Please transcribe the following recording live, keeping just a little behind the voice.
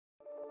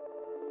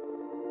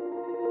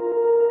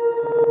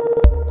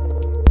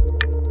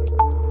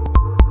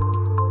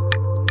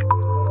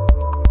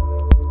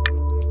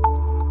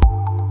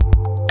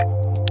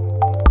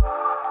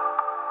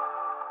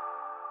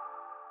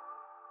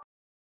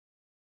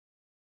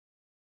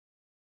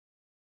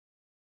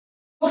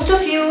Most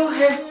of you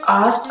have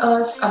asked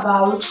us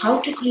about how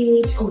to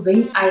create a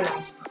wing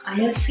eyeliner. I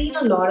have seen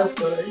a lot of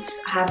girls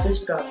have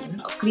this problem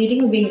of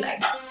creating a wing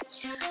liner.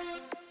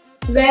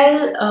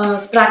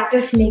 Well,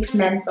 practice makes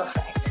men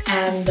perfect,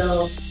 and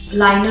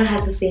liner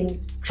has the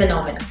same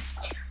phenomenon.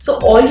 So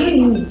all you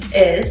need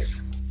is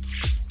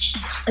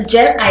a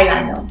gel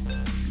eyeliner.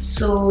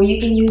 So you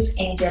can use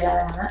any gel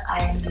eyeliner.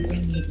 I am using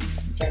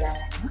Maybelline Gel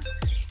Liner,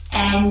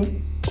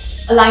 and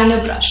a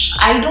liner brush.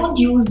 I don't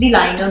use the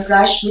liner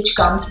brush which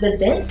comes with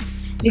this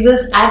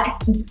because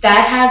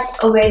that has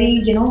a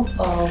very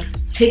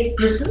thick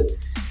bristle.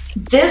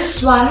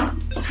 This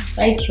one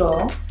right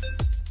here,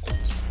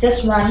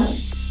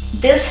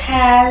 this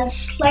has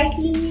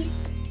slightly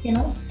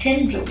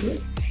thin bristle,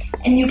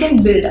 and you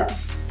can build up.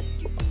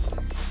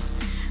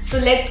 So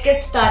let's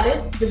get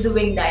started with the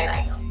winged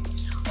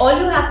eyeliner. All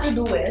you have to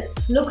do is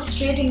look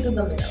straight into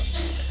the mirror.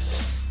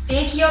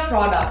 Take your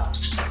product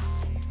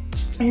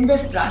in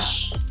this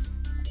brush,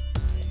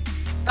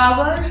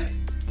 cover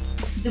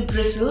the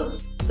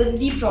bristles with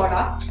the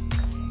product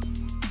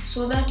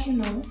so that you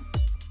know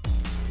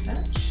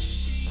that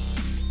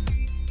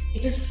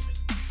it is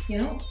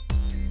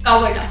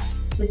covered up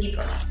with the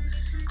product.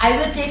 I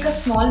will take a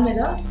small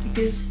mirror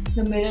because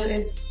the mirror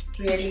is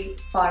really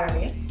far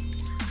away.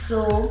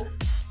 So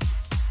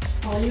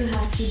all you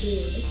have to do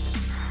is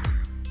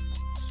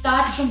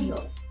start from here.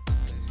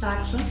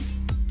 Start from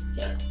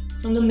here,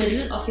 from the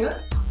middle of your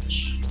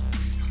brush.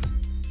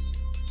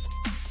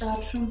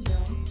 Start from here.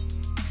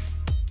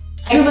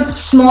 And with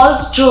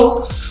small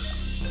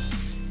strokes,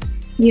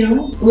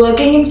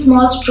 working in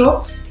small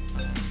strokes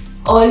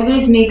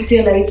always makes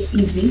your life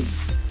easy.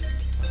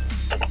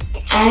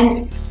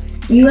 And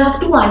you have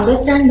to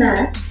understand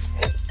that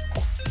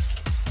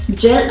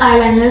gel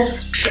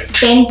eyeliners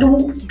tend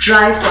to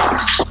dry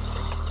fast.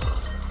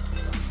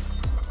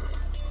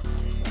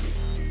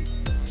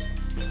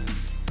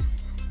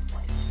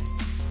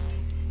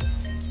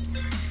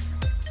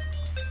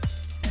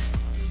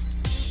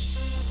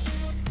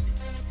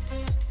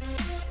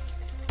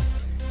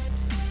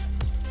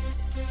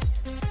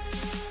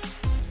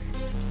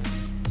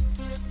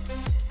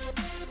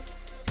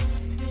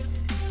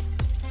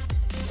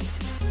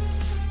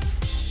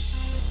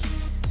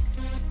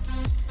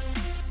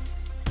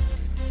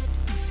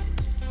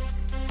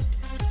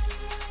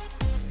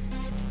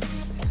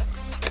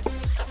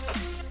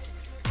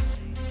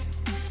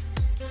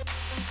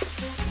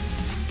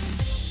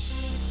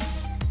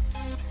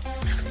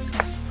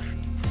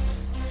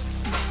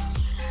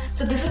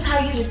 So this is how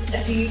you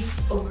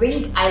achieve a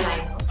winged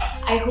eyeliner.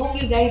 I hope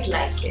you guys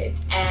like it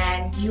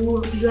and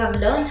you have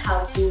learned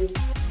how to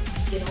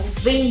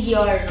wing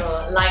your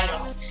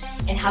liner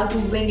and how to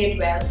wing it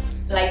well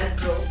like a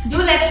pro. Do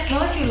let us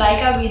know if you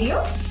like our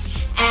video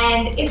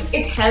and if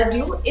it helped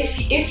you.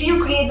 If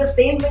you create the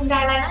same winged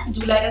eyeliner,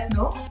 do let us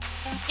know.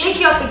 Take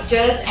your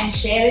pictures and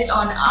share it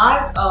on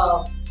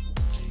our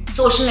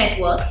social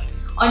networks,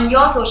 on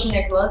your social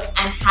networks,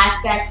 and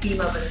hashtag Team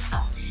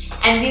Urbanista.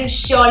 And we'll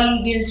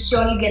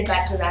surely get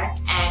back to that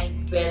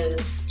and we'll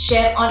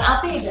share on our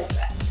page as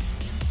well.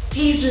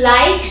 Please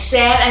like,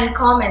 share and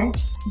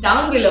comment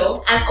down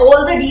below, and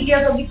all the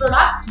details of the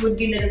products would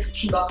be in the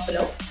description box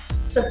below.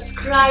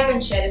 Subscribe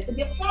and share it with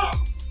your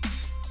friends.